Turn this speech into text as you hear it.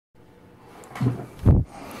Hi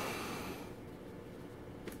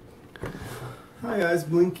guys,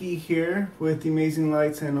 Blinky here with the Amazing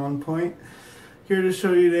Lights and On Point. Here to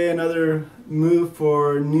show you today another move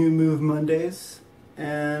for New Move Mondays.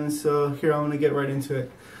 And so here I'm going to get right into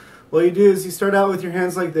it. What you do is you start out with your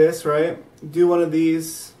hands like this, right? Do one of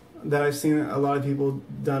these that I've seen a lot of people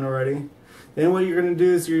done already. Then what you're going to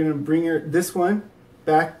do is you're going to bring this one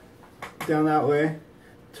back down that way,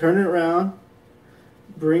 turn it around,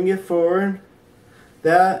 bring it forward,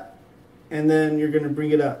 that, and then you're going to bring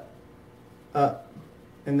it up,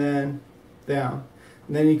 and then down.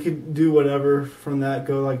 And then you could do whatever from that,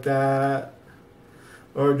 go like that,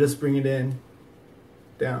 or just bring it in,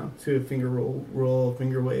 down to a finger roll,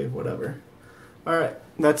 finger wave, whatever. All right,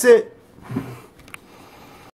 that's it.